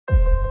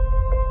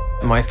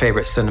My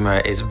favorite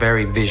cinema is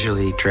very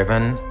visually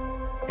driven.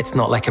 It's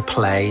not like a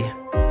play.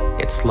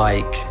 It's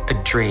like a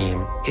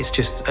dream. It's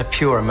just a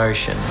pure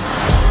emotion.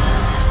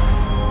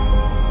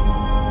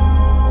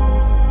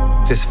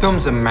 This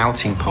film's a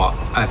melting pot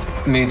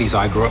of movies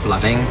I grew up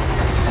loving.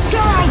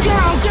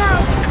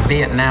 A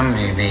Vietnam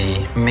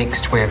movie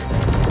mixed with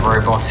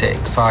robotic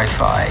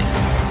sci-fi.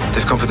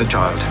 They've come for the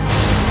child.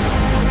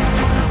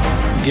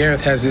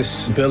 Gareth has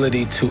this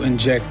ability to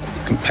inject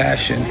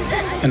compassion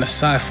in a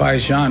sci-fi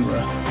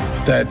genre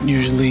that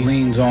usually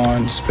leans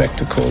on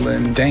spectacle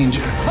and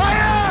danger.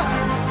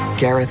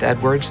 Gareth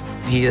Edwards,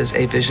 he is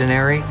a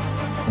visionary,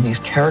 and these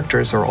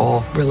characters are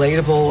all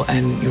relatable,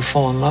 and you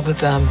fall in love with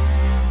them.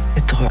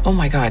 I thought, oh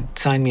my God,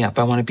 sign me up.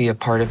 I want to be a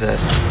part of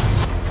this.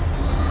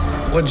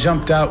 What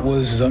jumped out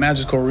was the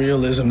magical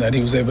realism that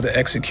he was able to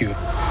execute.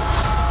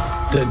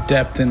 The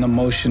depth and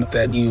emotion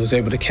that he was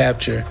able to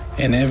capture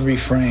in every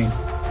frame.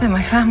 They're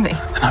my family.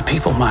 They're not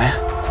people, Maya.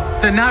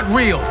 They're not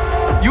real.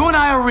 You and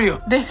I are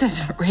real. This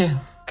isn't real.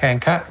 Okay,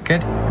 and cut.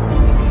 Good.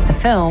 The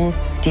film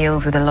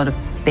deals with a lot of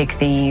big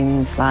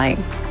themes, like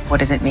what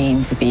does it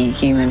mean to be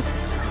human?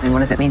 And what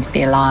does it mean to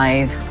be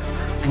alive?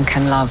 And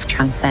can love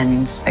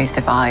transcend those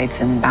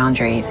divides and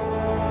boundaries?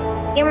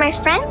 You're my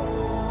friend?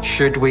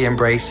 Should we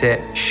embrace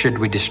it? Should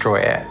we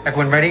destroy it?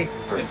 Everyone ready?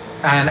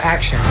 And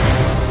action.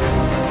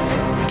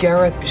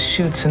 Gareth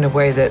shoots in a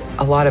way that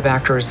a lot of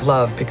actors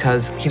love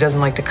because he doesn't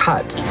like to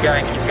cut. Keep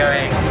going, keep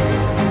going.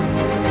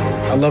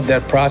 I love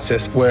that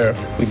process where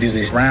we do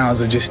these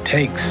rounds of just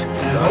takes.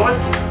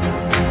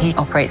 He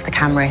operates the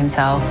camera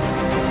himself.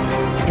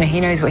 You know, he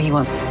knows what he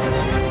wants.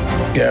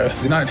 Gareth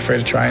is not afraid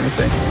to try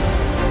anything,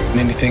 and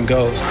anything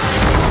goes.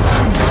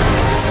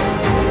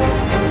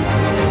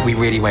 We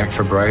really went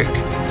for broke.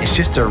 It's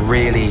just a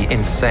really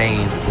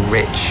insane,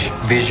 rich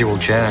visual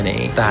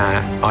journey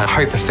that I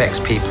hope affects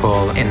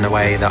people in the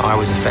way that I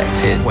was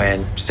affected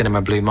when cinema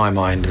blew my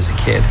mind as a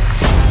kid.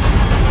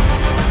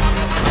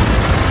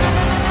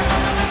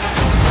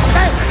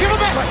 Hey, give it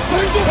back! What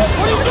are you doing?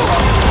 What are you doing?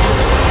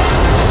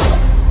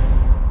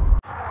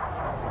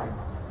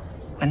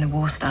 When the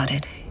war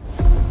started,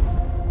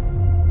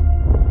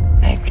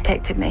 they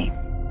protected me.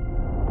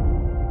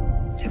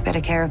 Took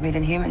better care of me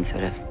than humans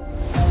would have.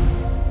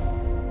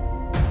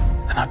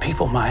 They're not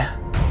people, Maya.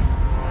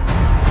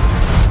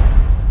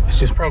 It's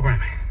just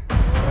programming.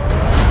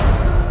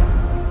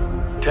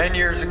 10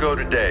 years ago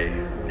today,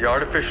 the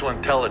artificial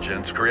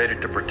intelligence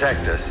created to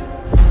protect us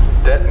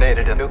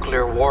detonated a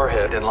nuclear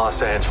warhead in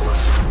Los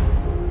Angeles.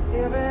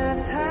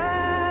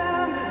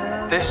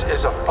 This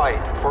is a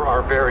fight for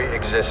our very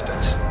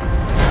existence.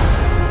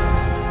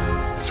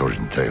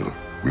 Sergeant Taylor,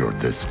 we are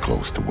this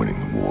close to winning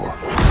the war.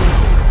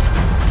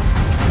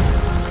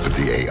 But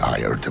the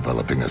AI are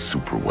developing a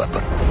super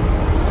weapon.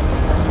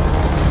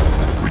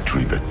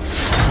 Retrieve it,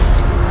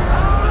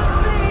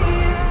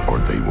 or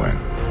they win.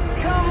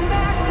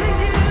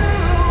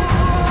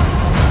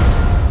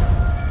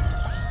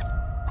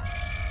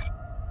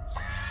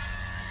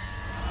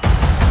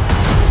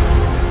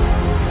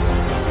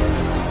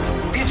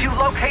 Did you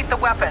locate the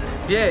weapon?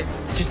 Yeah,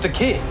 it's just a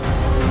kid.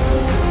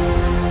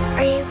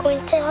 Are you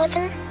going to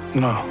heaven?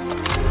 No.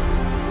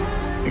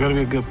 You gotta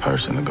be a good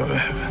person to go to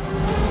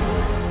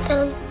heaven.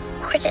 So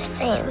we're the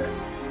same.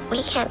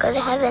 We can't go to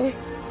heaven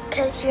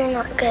because you're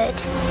not good.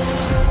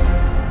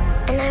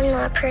 And I'm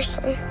not a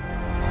person.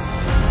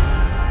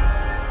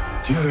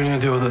 Do you have any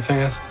idea what the thing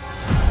is?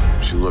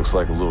 She looks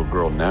like a little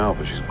girl now,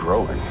 but she's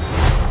growing.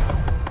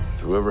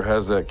 Whoever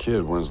has that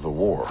kid wins the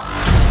war.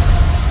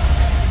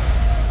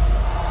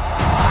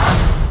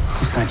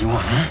 Whose side do you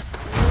want, huh?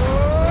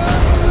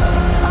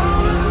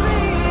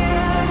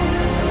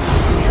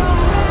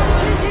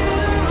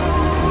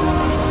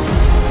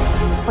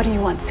 What do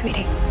you want,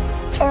 sweetie?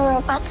 For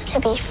robots to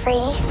be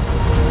free.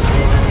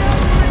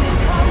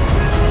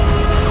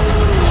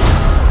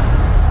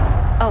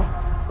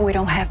 Oh, we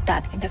don't have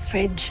that in the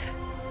fridge.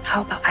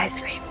 How about ice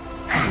cream?